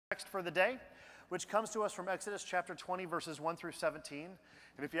text for the day, which comes to us from Exodus chapter 20, verses 1 through 17.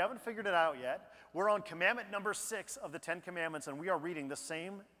 And if you haven't figured it out yet, we're on commandment number 6 of the 10 Commandments, and we are reading the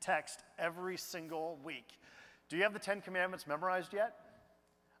same text every single week. Do you have the 10 Commandments memorized yet?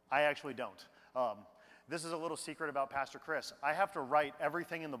 I actually don't. This is a little secret about Pastor Chris. I have to write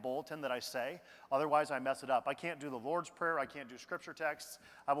everything in the bulletin that I say, otherwise I mess it up. I can't do the Lord's Prayer, I can't do scripture texts,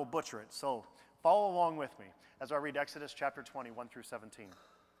 I will butcher it. So follow along with me as I read Exodus chapter 20, 1 through 17.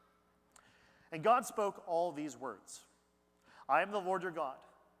 And God spoke all these words. I am the Lord your God,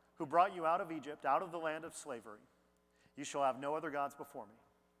 who brought you out of Egypt, out of the land of slavery. You shall have no other gods before me.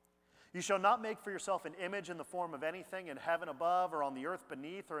 You shall not make for yourself an image in the form of anything in heaven above, or on the earth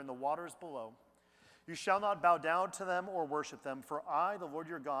beneath, or in the waters below. You shall not bow down to them or worship them, for I, the Lord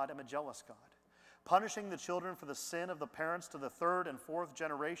your God, am a jealous God, punishing the children for the sin of the parents to the third and fourth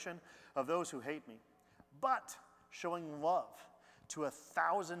generation of those who hate me, but showing love to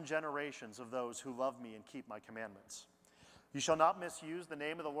 1,000 generations of those who love me and keep my commandments. You shall not misuse the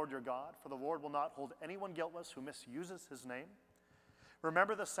name of the Lord your God, for the Lord will not hold anyone guiltless who misuses his name.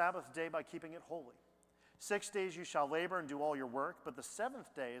 Remember the Sabbath day by keeping it holy. 6 days you shall labor and do all your work, but the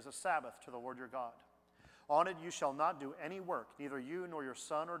seventh day is a Sabbath to the Lord your God. On it you shall not do any work, neither you nor your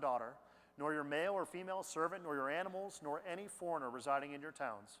son or daughter, nor your male or female servant, nor your animals, nor any foreigner residing in your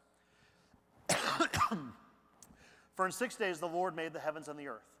towns. For in 6 days the Lord made the heavens and the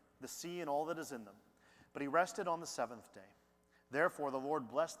earth, the sea and all that is in them, but he rested on the seventh day. Therefore the Lord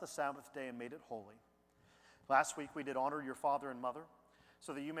blessed the Sabbath day and made it holy. Last week we did honor your father and mother,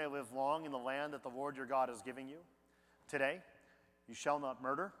 so that you may live long in the land that the Lord your God is giving you. Today, you shall not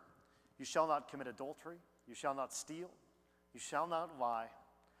murder, you shall not commit adultery, you shall not steal, you shall not lie,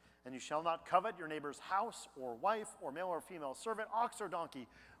 and you shall not covet your neighbor's house or wife or male or female servant, ox or donkey,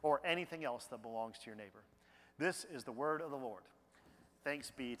 or anything else that belongs to your neighbor. This is the word of the Lord.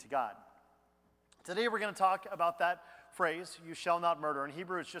 Thanks be to God. Today we're going to talk about that phrase, you shall not murder. In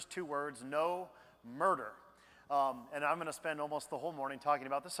Hebrew, it's just 2 words, no murder. And I'm going to spend almost the whole morning talking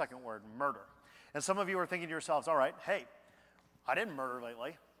about the second word, murder. And some of you are thinking to yourselves, all right, hey, I didn't murder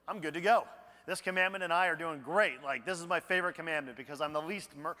lately. I'm good to go. This commandment and I are doing great. Like, this is my favorite commandment because I'm the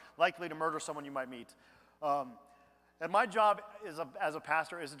least likely to murder someone you might meet. And my job as a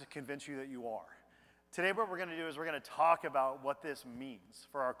pastor isn't to convince you that you are. Today what we're going to do is we're going to talk about what this means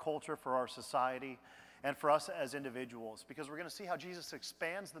for our culture, for our society, and for us as individuals, because we're going to see how Jesus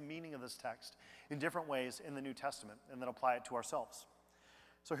expands the meaning of this text in different ways in the New Testament and then apply it to ourselves.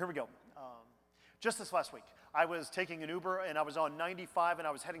 So here we go. Just this last week, I was taking an Uber and I was on 95 and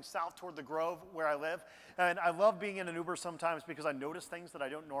I was heading south toward the Grove where I live. And I love being in an Uber sometimes because I notice things that I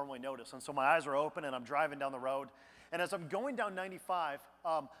don't normally notice. And so my eyes are open and I'm driving down the road. And as I'm going down 95,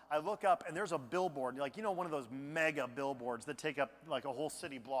 I look up and there's a billboard, like, you know, one of those mega billboards that take up like a whole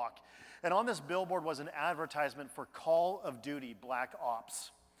city block. And on this billboard was an advertisement for Call of Duty Black Ops.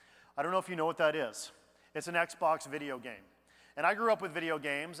 I don't know if you know what that is. It's an Xbox video game. And I grew up with video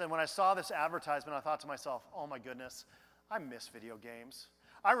games, and when I saw this advertisement, I thought to myself, oh my goodness, I miss video games.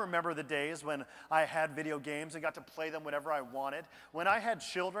 I remember the days when I had video games and got to play them whenever I wanted. When I had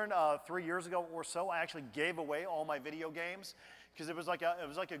children 3 years ago or so, I actually gave away all my video games because it was like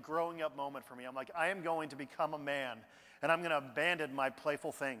a growing up moment for me. I'm like, I am going to become a man, and I'm going to abandon my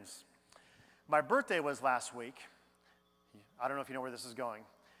playful things. My birthday was last week. I don't know if you know where this is going.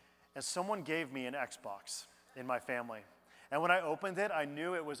 And someone gave me an Xbox in my family. And when I opened it, I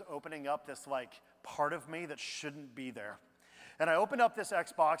knew it was opening up this like part of me that shouldn't be there. And I opened up this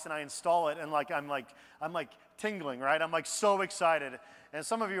Xbox and I install it, and I'm like tingling, right? I'm like so excited. And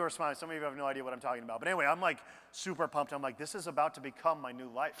some of you are smiling, some of you have no idea what I'm talking about. But anyway, I'm like super pumped. I'm like, this is about to become my new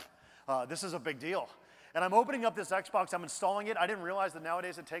life. This is a big deal. And I'm opening up this Xbox, I'm installing it. I didn't realize that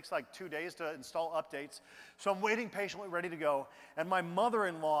nowadays it takes like 2 days to install updates. So I'm waiting patiently, ready to go. And my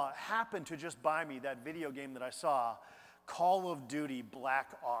mother-in-law happened to just buy me that video game that I saw, Call of Duty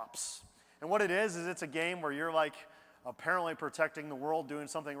Black Ops. And what it is it's a game where you're like apparently protecting the world, doing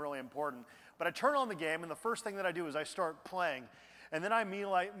something really important. But I turn on the game, and the first thing that I do is I start playing. And then I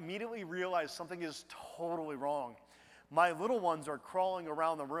immediately realize something is totally wrong. My little ones are crawling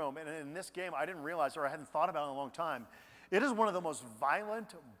around the room, and in this game, I didn't realize, or I hadn't thought about it in a long time, it is one of the most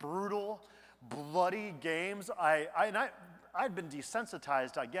violent, brutal, bloody games. I'd been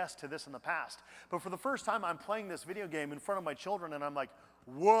desensitized, I guess, to this in the past. But for the first time, I'm playing this video game in front of my children, and I'm like,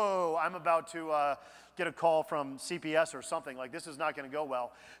 whoa, I'm about to get a call from CPS or something. Like, this is not going to go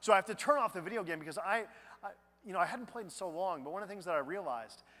well. So I have to turn off the video game because I hadn't played in so long, but one of the things that I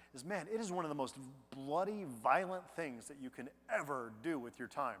realized is, man, it is one of the most bloody, violent things that you can ever do with your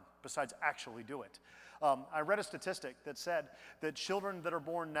time, besides actually do it. I read a statistic that said that children that are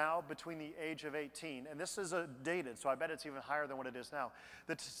born now between the age of 18, and this is dated, so I bet it's even higher than what it is now.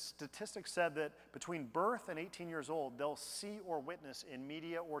 The statistic said that between birth and 18 years old, they'll see or witness in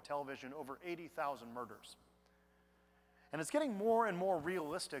media or television over 80,000 murders. And it's getting more and more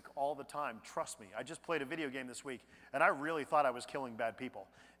realistic all the time, trust me. I just played a video game this week, and I really thought I was killing bad people.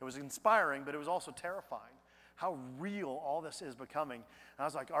 It was inspiring, but it was also terrifying how real all this is becoming. And I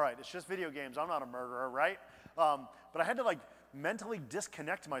was like, all right, it's just video games. I'm not a murderer, right? But I had to mentally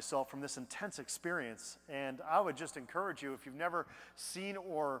disconnect myself from this intense experience. And I would just encourage you, if you've never seen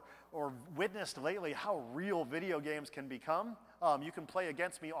or witnessed lately how real video games can become, you can play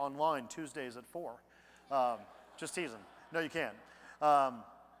against me online Tuesdays at 4. Just teasing. No, you can't.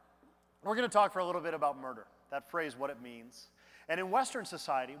 We're going to talk for a little bit about murder, that phrase, what it means. And in Western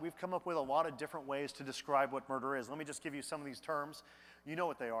society, we've come up with a lot of different ways to describe what murder is. Let me just give you some of these terms. You know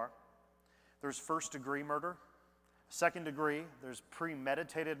what they are. There's first-degree murder, second degree, there's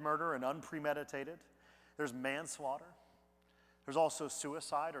premeditated murder and unpremeditated. There's manslaughter. There's also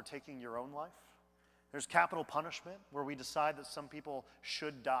suicide or taking your own life. There's capital punishment, where we decide that some people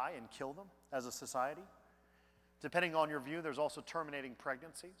should die and kill them as a society. Depending on your view, there's also terminating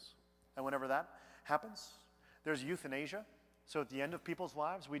pregnancies, and whenever that happens. There's euthanasia. So at the end of people's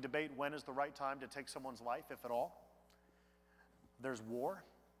lives, we debate when is the right time to take someone's life, if at all. There's war,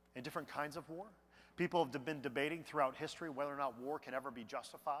 and different kinds of war. People have been debating throughout history whether or not war can ever be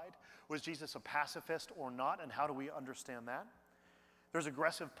justified. Was Jesus a pacifist or not, and how do we understand that? There's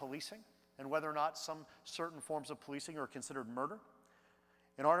aggressive policing, and whether or not some certain forms of policing are considered murder.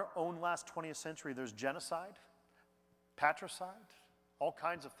 In our own last 20th century, there's genocide, patricide, all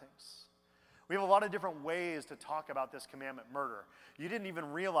kinds of things. We have a lot of different ways to talk about this commandment, murder. You didn't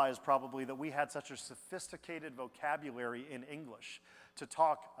even realize probably that we had such a sophisticated vocabulary in English to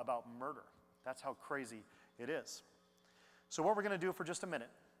talk about murder. That's how crazy it is. So what we're going to do for just a minute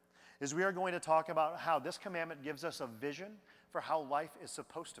is we are going to talk about how this commandment gives us a vision for how life is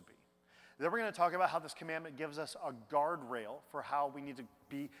supposed to be. Then we're going to talk about how this commandment gives us a guardrail for how we need to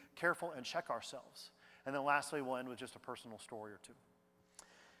be careful and check ourselves. And then lastly, we'll end with just a personal story or two.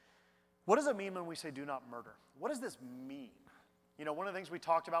 What does it mean when we say do not murder? What does this mean? You know, one of the things we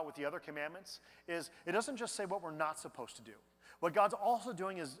talked about with the other commandments is it doesn't just say what we're not supposed to do. What God's also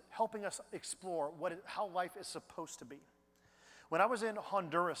doing is helping us explore how life is supposed to be. When I was in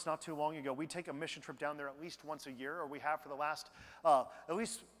Honduras not too long ago, we take a mission trip down there at least once a year, or we have for the last, at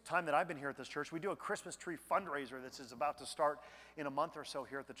least time that I've been here at this church. We do a Christmas tree fundraiser that is about to start in a month or so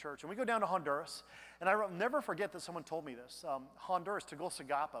here at the church. And we go down to Honduras, and I'll never forget that someone told me this. Honduras,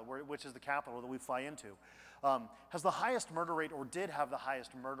 Tegucigalpa, which is the capital that we fly into, has the highest murder rate, or did have the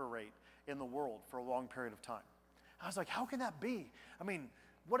highest murder rate in the world for a long period of time. I was like, how can that be? I mean,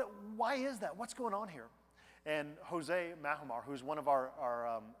 why is that? What's going on here? And Jose Mahumar, who's one of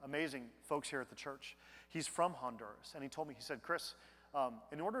our amazing folks here at the church, he's from Honduras. And he told me, he said, Chris,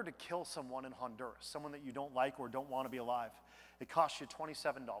 in order to kill someone in Honduras, someone that you don't like or don't want to be alive, it costs you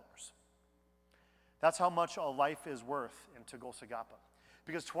 $27. That's how much a life is worth in Tegucigalpa.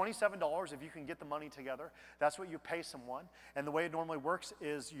 Because $27, if you can get the money together, that's what you pay someone. And the way it normally works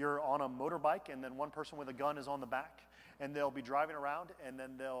is you're on a motorbike, and then one person with a gun is on the back. And they'll be driving around, and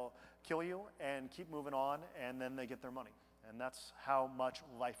then they'll kill you and keep moving on, and then they get their money. And that's how much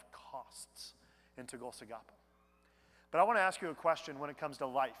life costs in Tegucigalpa. But I want to ask you a question when it comes to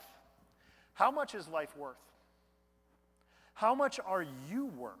life. How much is life worth? How much are you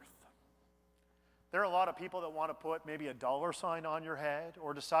worth? There are a lot of people that want to put maybe a dollar sign on your head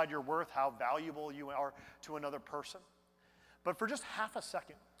or decide your worth, how valuable you are to another person. But for just half a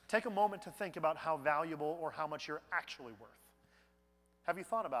second, take a moment to think about how valuable or how much you're actually worth. Have you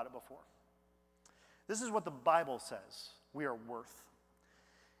thought about it before? This is what the Bible says we are worth.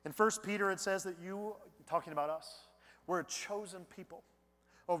 In 1 Peter, it says that you, talking about us, we're a chosen people,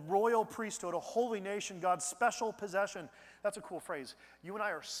 a royal priesthood, a holy nation, God's special possession. That's a cool phrase. You and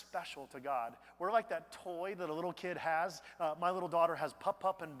I are special to God. We're like that toy that a little kid has. My little daughter has Pup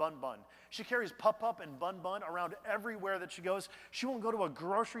Pup and Bun Bun. She carries Pup Pup and Bun Bun around everywhere that she goes. She won't go to a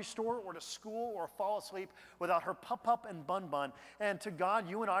grocery store or to school or fall asleep without her Pup Pup and Bun Bun. And to God,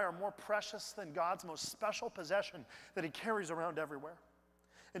 you and I are more precious than God's most special possession that he carries around everywhere.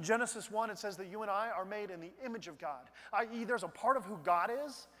 In Genesis 1, it says that you and I are made in the image of God, i.e. there's a part of who God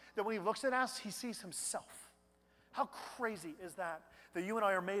is that when he looks at us, he sees himself. How crazy is that you and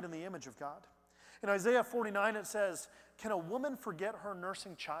I are made in the image of God? In Isaiah 49, it says, can a woman forget her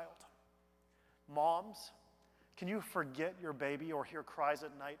nursing child? Moms, Can you forget your baby or hear cries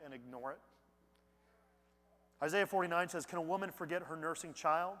at night and ignore it? Isaiah 49 says, can a woman forget her nursing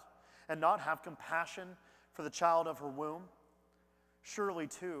child and not have compassion for the child of her womb? Surely,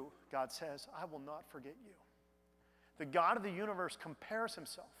 too, God says, I will not forget you. The God of the universe compares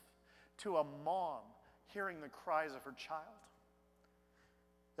himself to a mom hearing the cries of her child.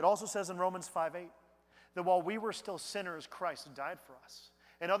 It also says in Romans 5:8 that while we were still sinners, Christ died for us.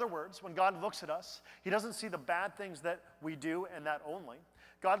 In other words, when God looks at us, he doesn't see the bad things that we do and that only.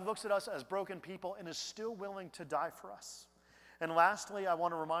 God looks at us as broken people and is still willing to die for us. And lastly, I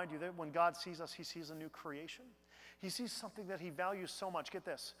want to remind you that when God sees us, he sees a new creation. He sees something that he values so much. Get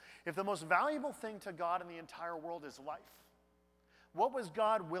this. If the most valuable thing to God in the entire world is life, what was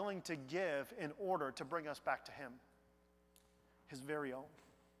God willing to give in order to bring us back to him? His very own.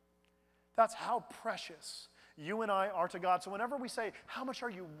 That's how precious you and I are to God. So whenever we say, how much are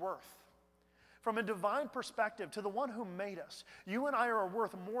you worth? From a divine perspective, to the one who made us, you and I are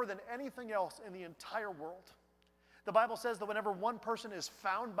worth more than anything else in the entire world. The Bible says that whenever one person is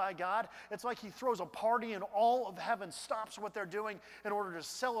found by God, it's like he throws a party and all of heaven stops what they're doing in order to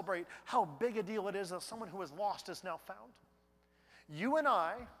celebrate how big a deal it is that someone who is lost is now found. You and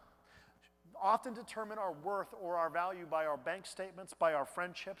I often determine our worth or our value by our bank statements, by our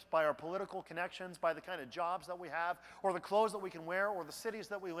friendships, by our political connections, by the kind of jobs that we have, or the clothes that we can wear, or the cities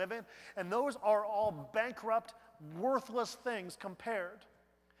that we live in. And those are all bankrupt, worthless things compared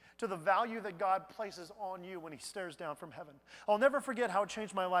to the value that God places on you when he stares down from heaven. I'll never forget how it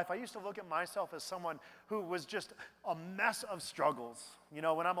changed my life. I used to look at myself as someone who was just a mess of struggles. You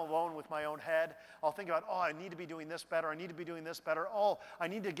know, when I'm alone with my own head, I'll think about, oh, I need to be doing this better. I need to be doing this better. Oh, I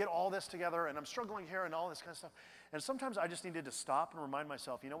need to get all this together, and I'm struggling here and all this kind of stuff. And sometimes I just needed to stop and remind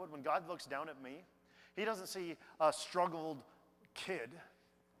myself, you know what, when God looks down at me, he doesn't see a struggled kid.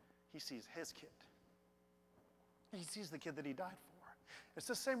 He sees his kid. He sees the kid that he died for. It's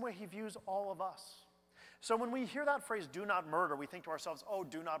the same way he views all of us. So when we hear that phrase, do not murder, we think to ourselves, oh,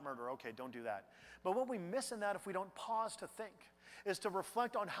 do not murder. Okay, don't do that. But what we miss in that if we don't pause to think is to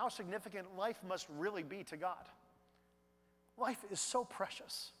reflect on how significant life must really be to God. Life is so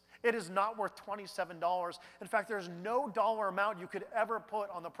precious. It is not worth $27. In fact, there's no dollar amount you could ever put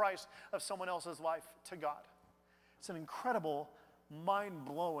on the price of someone else's life to God. It's an incredible,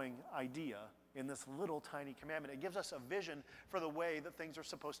 mind-blowing idea in this little tiny commandment. It gives us a vision for the way that things are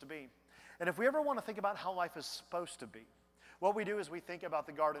supposed to be. And if we ever want to think about how life is supposed to be, what we do is we think about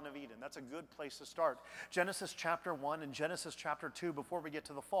the Garden of Eden. That's a good place to start. Genesis chapter 1 and Genesis chapter 2 before we get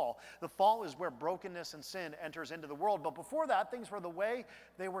to the fall. The fall is where brokenness and sin enters into the world. But before that, things were the way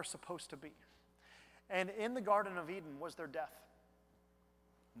they were supposed to be. And in the Garden of Eden, was there death?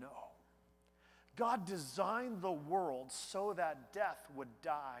 No. God designed the world so that death would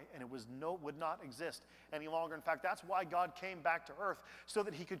die and it would not exist any longer. In fact, that's why God came back to earth, so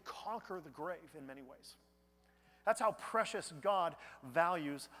that he could conquer the grave in many ways. That's how precious God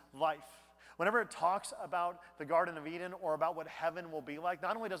values life. Whenever it talks about the Garden of Eden or about what heaven will be like,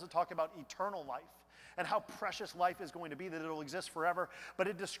 not only does it talk about eternal life and how precious life is going to be, that it'll exist forever, but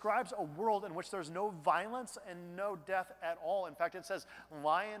it describes a world in which there's no violence and no death at all. In fact, it says a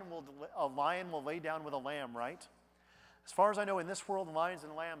lion will lay down with a lamb, right? As far as I know, in this world, lions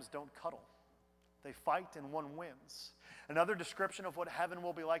and lambs don't cuddle. They fight and one wins. Another description of what heaven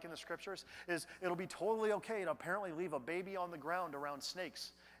will be like in the scriptures is it'll be totally okay to apparently leave a baby on the ground around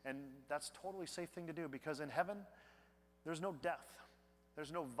snakes. And that's a totally safe thing to do, because in heaven, there's no death.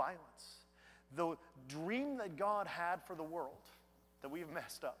 There's no violence. The dream that God had for the world that we've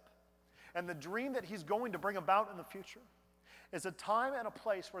messed up, and the dream that he's going to bring about in the future, is a time and a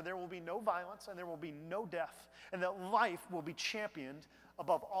place where there will be no violence and there will be no death, and that life will be championed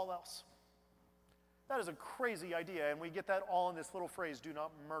above all else. That is a crazy idea, and we get that all in this little phrase, do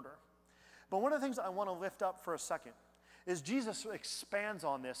not murder. But one of the things I want to lift up for a second is Jesus expands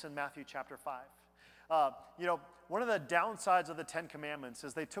on this in Matthew chapter 5. One of the downsides of the Ten Commandments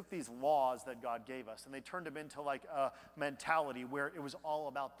is they took these laws that God gave us and they turned them into like a mentality where it was all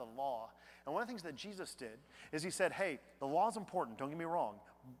about the law. And one of the things that Jesus did is he said, hey, the law is important, don't get me wrong,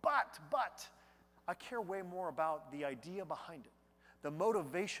 but I care way more about the idea behind it, the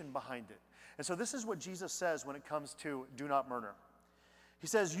motivation behind it. And so this is what Jesus says when it comes to do not murder. He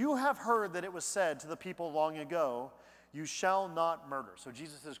says, you have heard that it was said to the people long ago, you shall not murder. So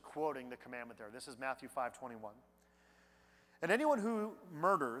Jesus is quoting the commandment there. This is Matthew 5:21. And anyone who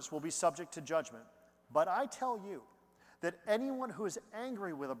murders will be subject to judgment. But I tell you that anyone who is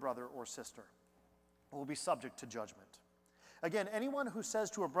angry with a brother or sister will be subject to judgment. Again, anyone who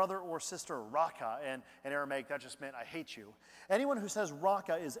says to a brother or sister, Raka, and in Aramaic that just meant I hate you. Anyone who says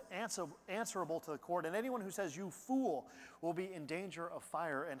Raka is answerable to the court, and anyone who says you fool will be in danger of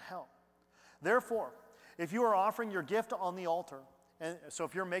fire and hell. Therefore, if you are offering your gift on the altar, and so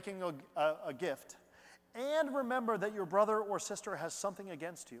if you're making a gift, and remember that your brother or sister has something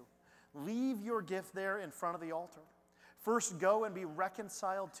against you, leave your gift there in front of the altar. First go and be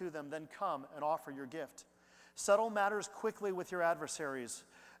reconciled to them, then come and offer your gift. Settle matters quickly with your adversaries.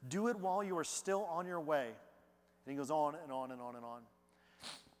 Do it while you are still on your way. And he goes on and on and on and on.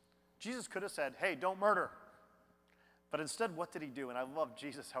 Jesus could have said, hey, don't murder. But instead, what did he do? And I love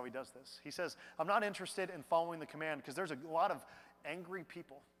Jesus how he does this. He says, I'm not interested in following the command because there's a lot of angry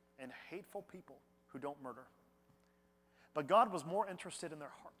people and hateful people who don't murder. But God was more interested in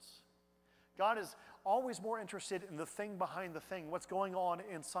their hearts. God is always more interested in the thing behind the thing, what's going on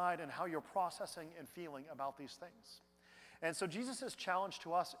inside and how you're processing and feeling about these things. And so Jesus' challenge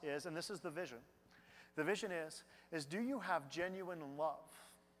to us is, and this is the vision is do you have genuine love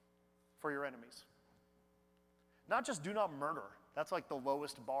for your enemies? Not just do not murder. That's like the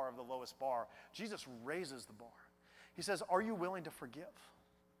lowest bar of the lowest bar. Jesus raises the bar. He says, are you willing to forgive?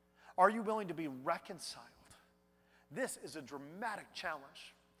 Are you willing to be reconciled? This is a dramatic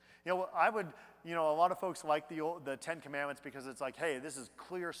challenge. You know, a lot of folks like the Ten Commandments because it's like, hey, this is a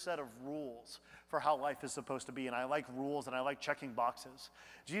clear set of rules for how life is supposed to be. And I like rules and I like checking boxes.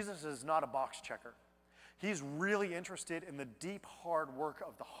 Jesus is not a box checker. He's really interested in the deep, hard work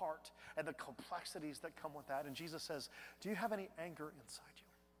of the heart and the complexities that come with that. And Jesus says, do you have any anger inside you?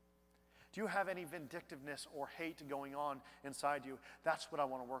 Do you have any vindictiveness or hate going on inside you? That's what I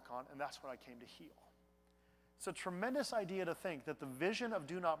want to work on, and that's what I came to heal. It's a tremendous idea to think that the vision of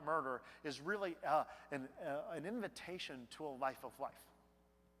do not murder is really an invitation to a life of life.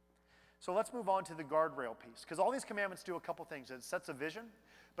 So let's move on to the guardrail piece, because all these commandments do a couple things. It sets a vision,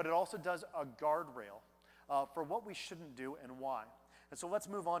 but it also does a guardrail for what we shouldn't do and why. And so let's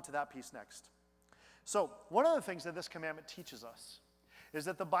move on to that piece next. So one of the things that this commandment teaches us is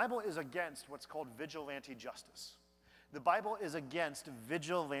that the Bible is against what's called vigilante justice. The Bible is against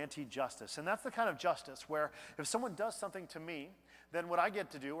vigilante justice. And that's the kind of justice where if someone does something to me, then what I get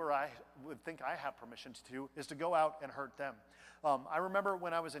to do, or I would think I have permission to do, is to go out and hurt them. I remember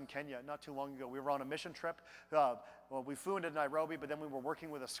when I was in Kenya not too long ago, we were on a mission trip. We flew into Nairobi, but then we were working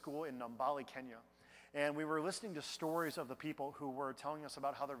with a school in Nambali, Kenya. And we were listening to stories of the people who were telling us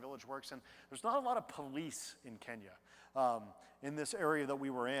about how their village works. And there's not a lot of police in Kenya, in this area that we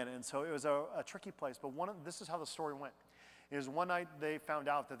were in. And so it was a tricky place. But this is how the story went. Is one night they found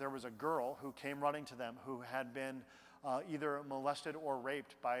out that there was a girl who came running to them who had been either molested or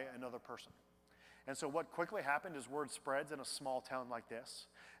raped by another person. And so what quickly happened is word spreads in a small town like this.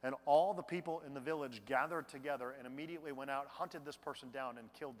 And all the people in the village gathered together and immediately went out, hunted this person down,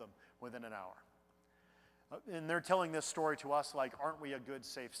 and killed them within an hour. And they're telling this story to us like, aren't we a good,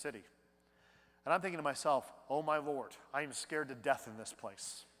 safe city? And I'm thinking to myself, oh my Lord, I am scared to death in this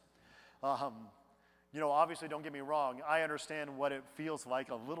place. Obviously, don't get me wrong, I understand what it feels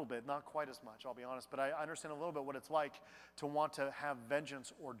like a little bit, not quite as much, I'll be honest, but I understand a little bit what it's like to want to have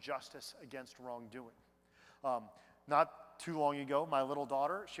vengeance or justice against wrongdoing. Not too long ago, my little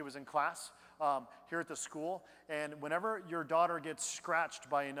daughter, she was in class here at the school, and whenever your daughter gets scratched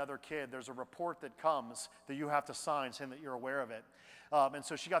by another kid, there's a report that comes that you have to sign saying that you're aware of it. And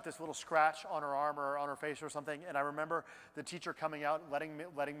so she got this little scratch on her arm or on her face or something, and I remember the teacher coming out,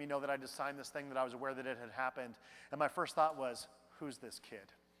 letting me know that I had to sign this thing, that I was aware that it had happened. And my first thought was, who's this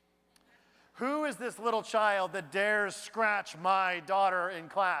kid? Who is this little child that dares scratch my daughter in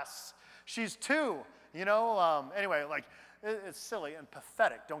class? She's 2, anyway, like, it's silly and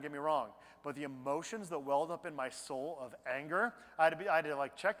pathetic, don't get me wrong. But the emotions that welled up in my soul of anger, I had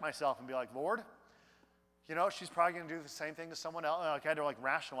to check myself and be like, Lord, she's probably going to do the same thing to someone else. I had to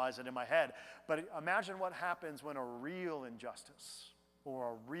rationalize it in my head. But imagine what happens when a real injustice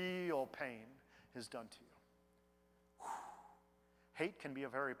or a real pain is done to you. Whew. Hate can be a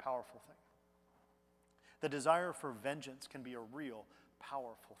very powerful thing. The desire for vengeance can be a real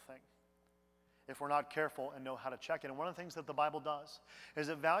powerful thing if we're not careful and know how to check it. And one of the things that the Bible does is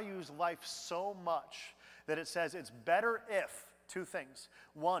it values life so much that it says it's better if, 2 things.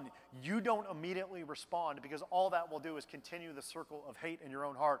 1, you don't immediately respond, because all that will do is continue the circle of hate in your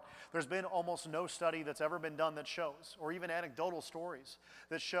own heart. There's been almost no study that's ever been done that shows, or even anecdotal stories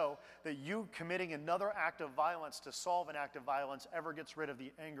that show, that you committing another act of violence to solve an act of violence ever gets rid of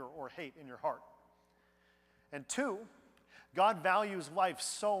the anger or hate in your heart. And 2, God values life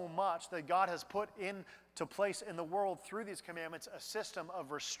so much that God has put in to place in the world through these commandments a system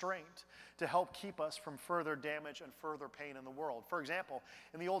of restraint to help keep us from further damage and further pain in the world. For example,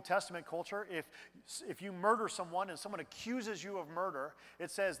 in the Old Testament culture, if you murder someone and someone accuses you of murder,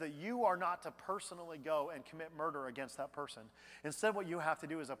 it says that you are not to personally go and commit murder against that person. Instead, what you have to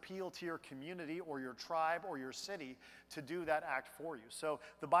do is appeal to your community or your tribe or your city to do that act for you. So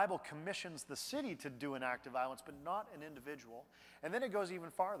the Bible commissions the city to do an act of violence, but not an individual. And then it goes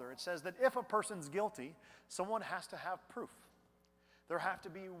even farther. It says that if a person's guilty, someone has to have proof. There have to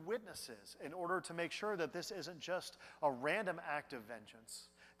be witnesses in order to make sure that this isn't just a random act of vengeance,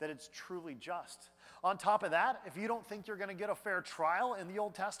 that it's truly just. On top of that, if you don't think you're going to get a fair trial in the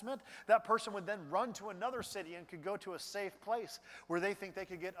Old Testament, that person would then run to another city and could go to a safe place where they think they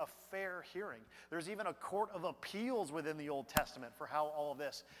could get a fair hearing. There's even a court of appeals within the Old Testament for how all of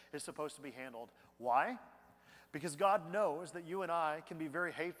this is supposed to be handled. Why? Because God knows that you and I can be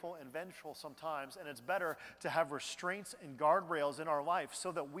very hateful and vengeful sometimes, and it's better to have restraints and guardrails in our life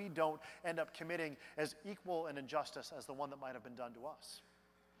so that we don't end up committing as equal an injustice as the one that might have been done to us.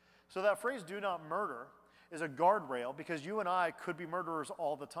 So that phrase, do not murder, is a guardrail because you and I could be murderers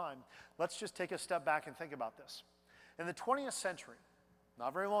all the time. Let's just take a step back and think about this. In the 20th century,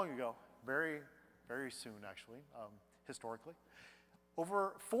 not very long ago, very, very soon actually, historically,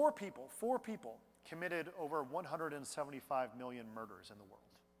 over four people committed over 175 million murders in the world.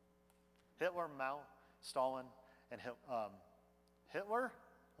 Hitler, Mao, Stalin, and Hitler,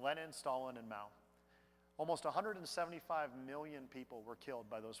 Lenin, Stalin, and Mao. Almost 175 million people were killed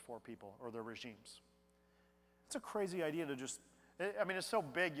by those four people or their regimes. It's a crazy idea to just, I mean, it's so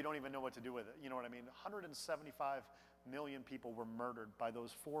big you don't even know what to do with it. You know what I mean? 175 million people were murdered by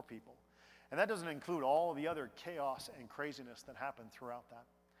those four people. And that doesn't include all the other chaos and craziness that happened throughout that.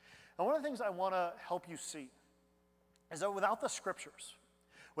 And one of the things I want to help you see is that without the scriptures,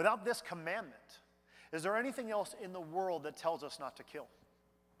 without this commandment, is there anything else in the world that tells us not to kill?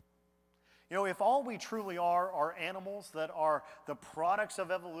 You know, if all we truly are animals that are the products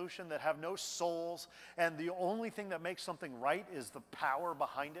of evolution, that have no souls, and the only thing that makes something right is the power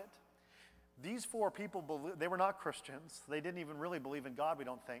behind it, these four people, they were not Christians. They didn't even really believe in God, we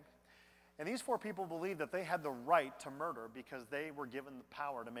don't think. And these four people believed that they had the right to murder because they were given the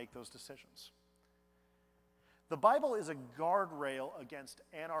power to make those decisions. The Bible is a guardrail against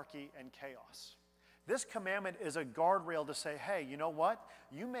anarchy and chaos. This commandment is a guardrail to say, hey, you know what?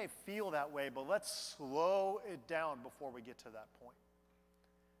 You may feel that way, but let's slow it down before we get to that point.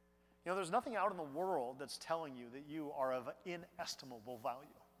 You know, there's nothing out in the world that's telling you that you are of inestimable value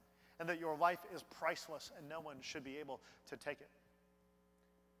and that your life is priceless and no one should be able to take it.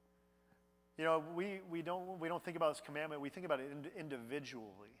 You know, we don't think about this commandment, we think about it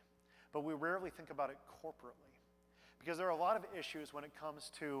individually, but we rarely think about it corporately. Because there are a lot of issues when it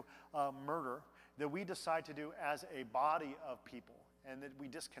comes to murder that we decide to do as a body of people and that we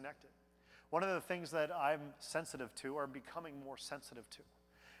disconnect it. One of the things that I'm sensitive to, or becoming more sensitive to,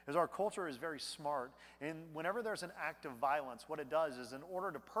 is our culture is very smart, and whenever there's an act of violence, what it does is in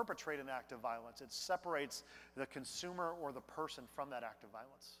order to perpetrate an act of violence, it separates the consumer or the person from that act of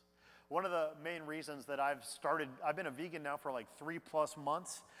violence. One of the main reasons that I've been a vegan now for like 3+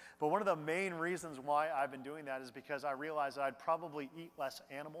 months, but one of the main reasons why I've been doing that is because I realized that I'd probably eat less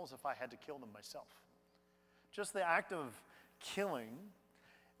animals if I had to kill them myself. Just the act of killing,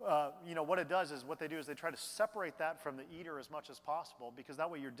 you know, what it does is, what they do is they try to separate that from the eater as much as possible, because that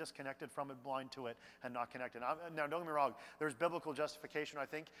way you're disconnected from it, blind to it, and not connected. Now, don't get me wrong, there's biblical justification, I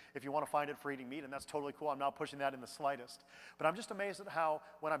think, if you want to find it for eating meat, and that's totally cool. I'm not pushing that in the slightest. But I'm just amazed at how,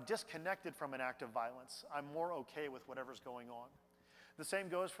 when I'm disconnected from an act of violence, I'm more okay with whatever's going on. The same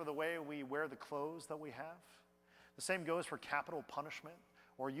goes for the way we wear the clothes that we have. The same goes for capital punishment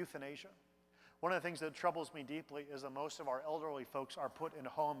or euthanasia. One of the things that troubles me deeply is that most of our elderly folks are put in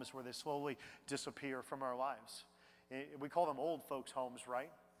homes where they slowly disappear from our lives. We call them old folks' homes, right?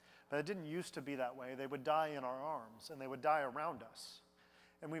 But it didn't used to be that way. They would die in our arms, and they would die around us.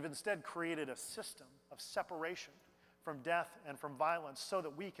 And we've instead created a system of separation from death and from violence so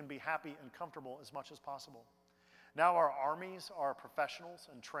that we can be happy and comfortable as much as possible. Now our armies are professionals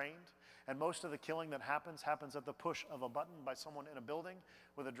and trained, and most of the killing that happens at the push of a button by someone in a building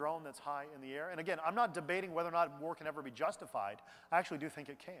with a drone that's high in the air. And again, I'm not debating whether or not war can ever be justified. I actually do think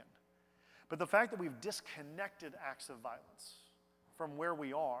it can. But the fact that we've disconnected acts of violence from where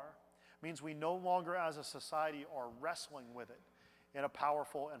we are means we no longer as a society are wrestling with it in a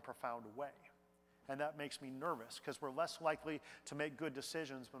powerful and profound way. And that makes me nervous because we're less likely to make good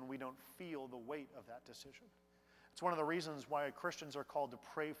decisions when we don't feel the weight of that decision. It's one of the reasons why Christians are called to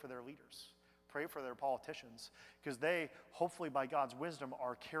pray for their leaders, Pray for their politicians, because they, hopefully by God's wisdom,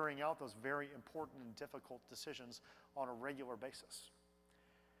 are carrying out those very important and difficult decisions on a regular basis.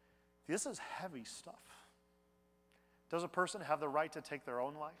 This is heavy stuff. Does a person have the right to take their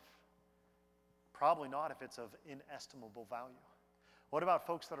own life? Probably not if it's of inestimable value. What about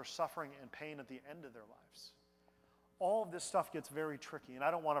folks that are suffering and pain at the end of their lives? All of this stuff gets very tricky, and I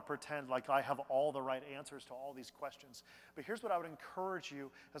don't want to pretend like I have all the right answers to all these questions. But here's what I would encourage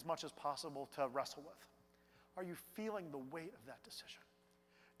you as much as possible to wrestle with. Are you feeling the weight of that decision?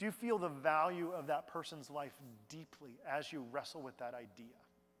 Do you feel the value of that person's life deeply as you wrestle with that idea?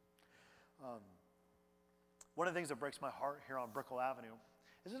 One of the things that breaks my heart here on Brickell Avenue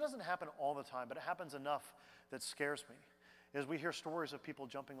is it doesn't happen all the time, but it happens enough that scares me, is we hear stories of people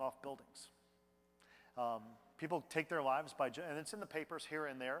jumping off buildings. People take their lives and it's in the papers here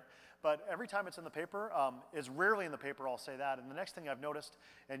and there, but every time it's in the paper, it's rarely in the paper, I'll say that. And the next thing I've noticed,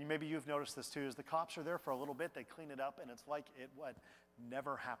 and maybe you've noticed this too, is the cops are there for a little bit, they clean it up, and it's like it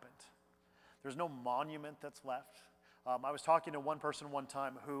never happened. There's no monument that's left. I was talking to one person one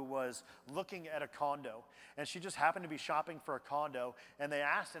time who was looking at a condo, and she just happened to be shopping for a condo, and they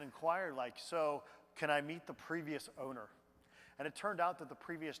asked and inquired, like, so can I meet the previous owner? And it turned out that the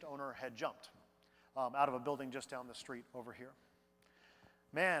previous owner had jumped out of a building just down the street over here.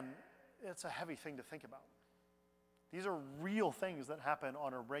 Man, it's a heavy thing to think about. These are real things that happen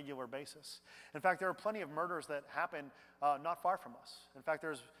on a regular basis. In fact, there are plenty of murders that happen not far from us. In fact,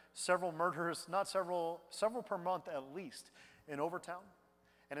 there's several murders, several per month at least, in Overtown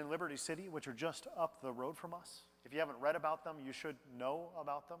and in Liberty City, which are just up the road from us. If you haven't read about them, you should know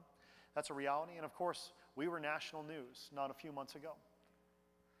about them. That's a reality. And of course, we were national news not a few months ago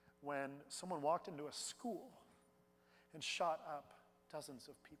when someone walked into a school and shot up dozens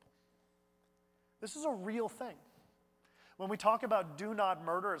of people. This is a real thing. When we talk about do not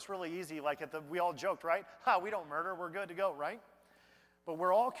murder, it's really easy. Like we all joked, right? We don't murder, we're good to go, right? But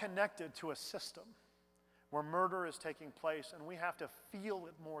we're all connected to a system where murder is taking place, and we have to feel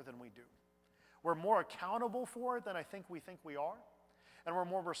it more than we do. We're more accountable for it than I think we are, and we're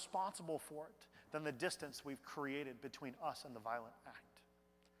more responsible for it than the distance we've created between us and the violent act.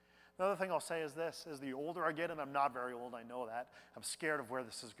 Another thing I'll say is this, is the older I get, and I'm not very old, I know that, I'm scared of where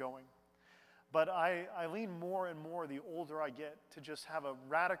this is going. But I lean more and more the older I get to just have a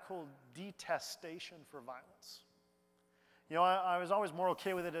radical detestation for violence. You know, I was always more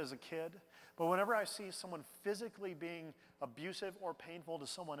okay with it as a kid, but whenever I see someone physically being abusive or painful to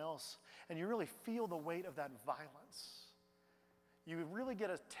someone else, and you really feel the weight of that violence, you really get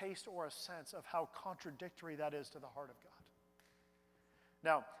a taste or a sense of how contradictory that is to the heart of God.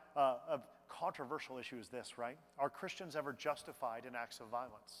 Now, a controversial issue is this, right? Are Christians ever justified in acts of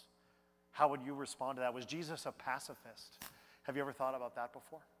violence? How would you respond to that? Was Jesus a pacifist? Have you ever thought about that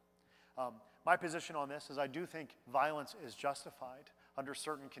before? My position on this is I do think violence is justified under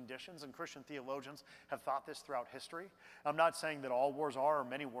certain conditions, and Christian theologians have thought this throughout history. I'm not saying that all wars are or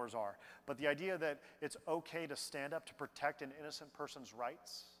many wars are, but the idea that it's okay to stand up to protect an innocent person's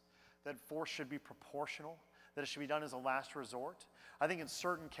rights, that force should be proportional, that it should be done as a last resort. I think in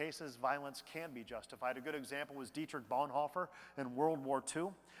certain cases, violence can be justified. A good example was Dietrich Bonhoeffer in World War II.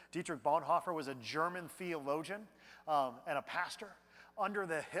 Dietrich Bonhoeffer was a German theologian and a pastor under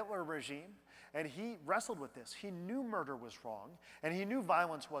the Hitler regime, and he wrestled with this. He knew murder was wrong, and he knew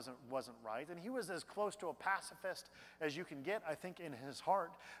violence wasn't right, and he was as close to a pacifist as you can get, I think, in his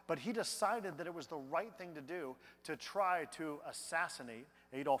heart, but he decided that it was the right thing to do to try to assassinate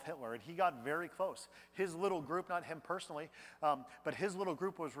Adolf Hitler, and he got very close. His little group, not him personally, but his little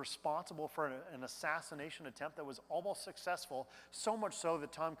group was responsible for an assassination attempt that was almost successful, so much so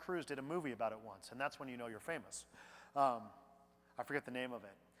that Tom Cruise did a movie about it once, and that's when you know you're famous. I forget the name of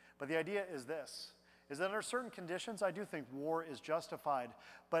it. But the idea is this, is that under certain conditions, I do think war is justified,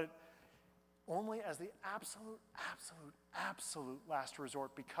 but only as the absolute last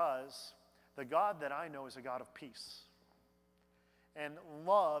resort, because the God that I know is a God of peace. And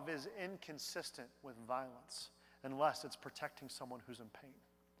love is inconsistent with violence unless it's protecting someone who's in pain.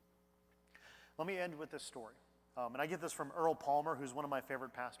 Let me end with this story. And I get this from Earl Palmer, who's one of my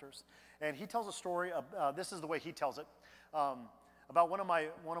favorite pastors. And he tells a story, this is the way he tells it, about one of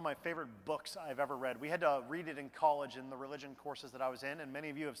my favorite books I've ever read. We had to read it in college in the religion courses that I was in, and many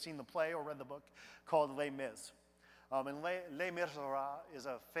of you have seen the play or read the book called Les Mis. And Les Miserables is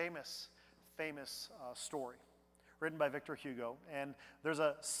a famous story written by Victor Hugo, and there's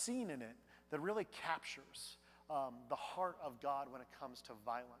a scene in it that really captures the heart of God when it comes to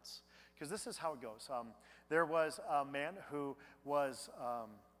violence. Because this is how it goes. There was a man who was,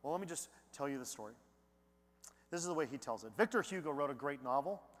 well, let me just tell you the story. This is the way he tells it. Victor Hugo wrote a great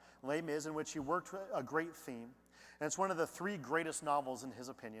novel, Les Mis, in which he worked a great theme. And it's one of the three greatest novels in his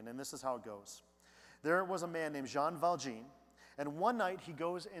opinion, and this is how it goes. There was a man named Jean Valjean, and one night he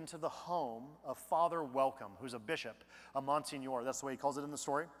goes into the home of Father Welcome, who's a bishop, a Monsignor, that's the way he calls it in the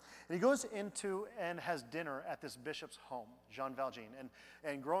story. And he goes into and has dinner at this bishop's home, Jean Valjean.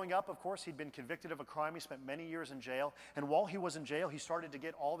 And growing up, of course, he'd been convicted of a crime. He spent many years in jail. And while he was in jail, he started to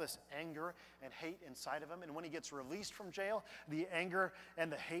get all this anger and hate inside of him. And when he gets released from jail, the anger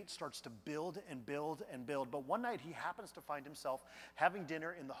and the hate starts to build and build and build. But one night he happens to find himself having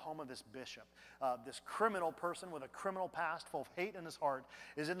dinner in the home of this bishop. This criminal person with a criminal past, full of hate in his heart,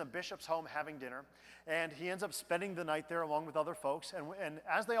 is in the bishop's home having dinner. And he ends up spending the night there along with other folks. And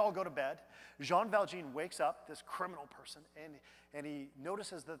as they all go to bed, Jean Valjean wakes up, this criminal person, and he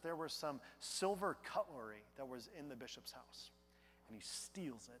notices that there was some silver cutlery that was in the bishop's house. And he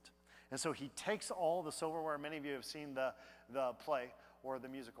steals it. And so he takes all the silverware. Many of you have seen the play or the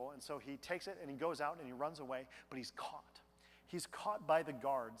musical. And so he takes it and he goes out and he runs away, but he's caught. He's caught by the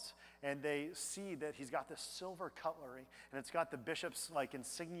guards, and they see that he's got this silver cutlery, and it's got the bishop's like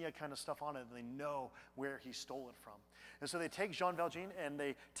insignia kind of stuff on it, and they know where he stole it from. And so they take Jean Valjean, and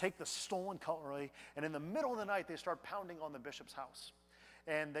they take the stolen cutlery, and in the middle of the night, they start pounding on the bishop's house.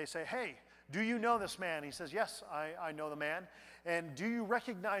 And they say, "Hey, do you know this man?" He says, "Yes, I know the man. And do you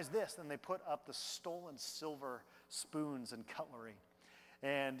recognize this?" And they put up the stolen silver spoons and cutlery.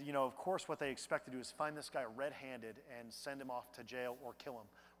 And, you know, of course, what they expect to do is find this guy red-handed and send him off to jail or kill him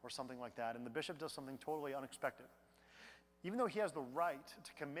or something like that. And the bishop does something totally unexpected. Even though he has the right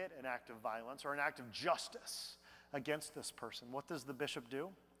to commit an act of violence or an act of justice against this person, what does the bishop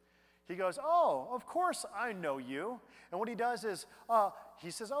do? He goes, "Oh, of course I know you." And what he does is he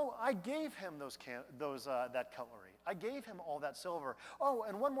says, "Oh, I gave him that cutlery. I gave him all that silver. Oh,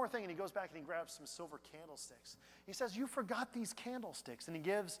 and one more thing." And he goes back and he grabs some silver candlesticks. He says, "You forgot these candlesticks." And he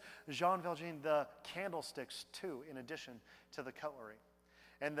gives Jean Valjean the candlesticks too, in addition to the cutlery.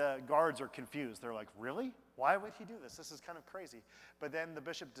 And the guards are confused. They're like, "Really? Why would he do this? This is kind of crazy." But then the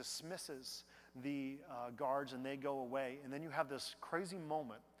bishop dismisses the guards and they go away. And then you have this crazy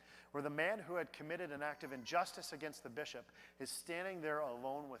moment where the man who had committed an act of injustice against the bishop is standing there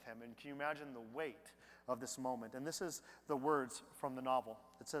alone with him. And can you imagine the weight of this moment? And this is the words from the novel.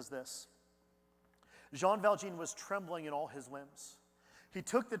 It says this: "Jean Valjean was trembling in all his limbs. He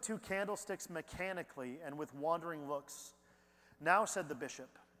took the two candlesticks mechanically and with wandering looks. 'Now,' said the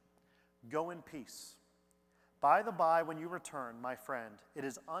bishop, 'go in peace. By the by, when you return, my friend, it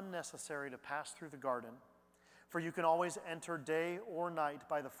is unnecessary to pass through the garden, for you can always enter day or night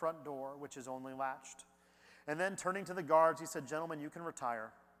by the front door, which is only latched.' And then turning to the guards, he said, 'Gentlemen, you can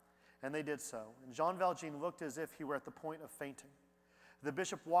retire.' And they did so. And Jean Valjean looked as if he were at the point of fainting. The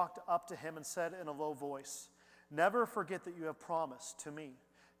bishop walked up to him and said in a low voice, 'Never forget that you have promised to me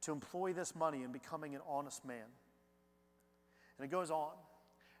to employ this money in becoming an honest man.' And it goes on.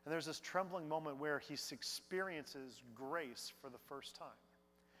 And there's this trembling moment where he experiences grace for the first time.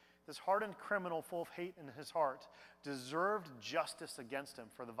 This hardened criminal full of hate in his heart deserved justice against him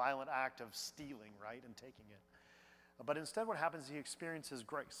for the violent act of stealing, right, and taking it. But instead what happens is he experiences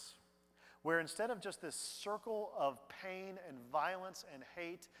grace, where instead of just this circle of pain and violence and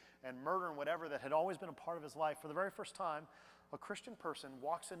hate and murder and whatever that had always been a part of his life, for the very first time, a Christian person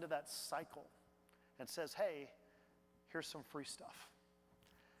walks into that cycle and says, "Hey, here's some free stuff.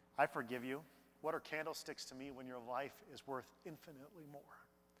 I forgive you. What are candlesticks to me when your life is worth infinitely more?"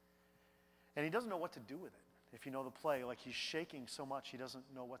 And he doesn't know what to do with it. If you know the play, like he's shaking so much he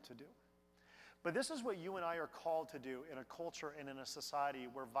doesn't know what to do. But this is what you and I are called to do in a culture and in a society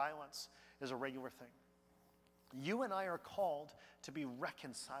where violence is a regular thing. You and I are called to be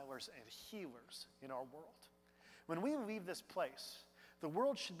reconcilers and healers in our world. When we leave this place, the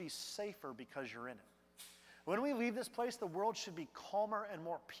world should be safer because you're in it. When we leave this place, the world should be calmer and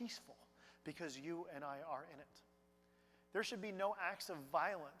more peaceful because you and I are in it. There should be no acts of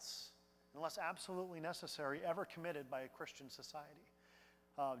violence, unless absolutely necessary, ever committed by a Christian society.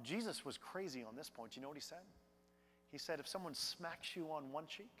 Jesus was crazy on this point. You know what he said? He said, if someone smacks you on one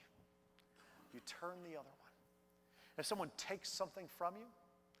cheek, you turn the other one. If someone takes something from you,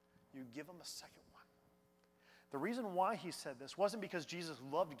 you give them a second one. The reason why he said this wasn't because Jesus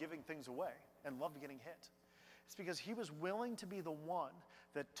loved giving things away and loved getting hit. It's because he was willing to be the one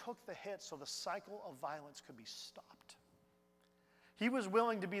that took the hit so the cycle of violence could be stopped. He was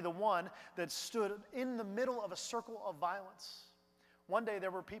willing to be the one that stood in the middle of a circle of violence. One day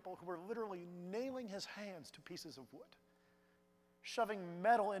there were people who were literally nailing his hands to pieces of wood, shoving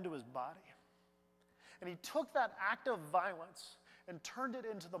metal into his body. And he took that act of violence and turned it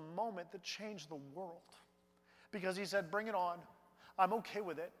into the moment that changed the world. Because he said, bring it on. I'm okay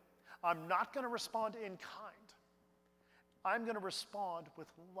with it. I'm not going to respond in kind. I'm going to respond with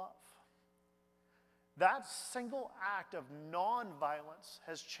love. That single act of nonviolence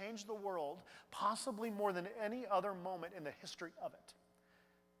has changed the world possibly more than any other moment in the history of it.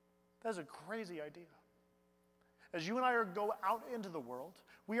 That is a crazy idea. As you and I go out into the world,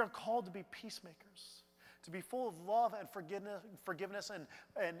 we are called to be peacemakers, to be full of love and forgiveness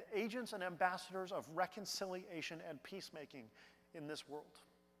and agents and ambassadors of reconciliation and peacemaking in this world.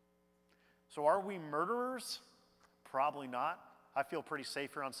 So are we murderers? Probably not. I feel pretty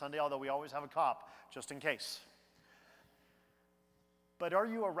safe here on Sunday, although we always have a cop, just in case. But are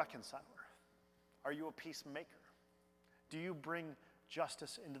you a reconciler? Are you a peacemaker? Do you bring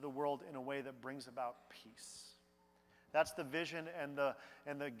justice into the world in a way that brings about peace? That's the vision and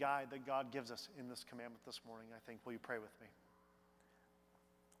the guide that God gives us in this commandment this morning, I think. Will you pray with me?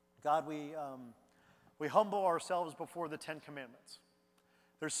 God, we humble ourselves before the 10 Commandments.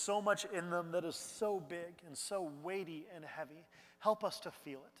 There's so much in them that is so big and so weighty and heavy. Help us to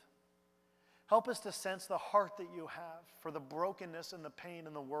feel it. Help us to sense the heart that you have for the brokenness and the pain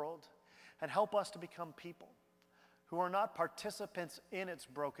in the world. And help us to become people who are not participants in its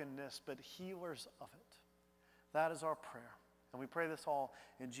brokenness, but healers of it. That is our prayer. And we pray this all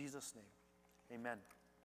in Jesus' name. Amen.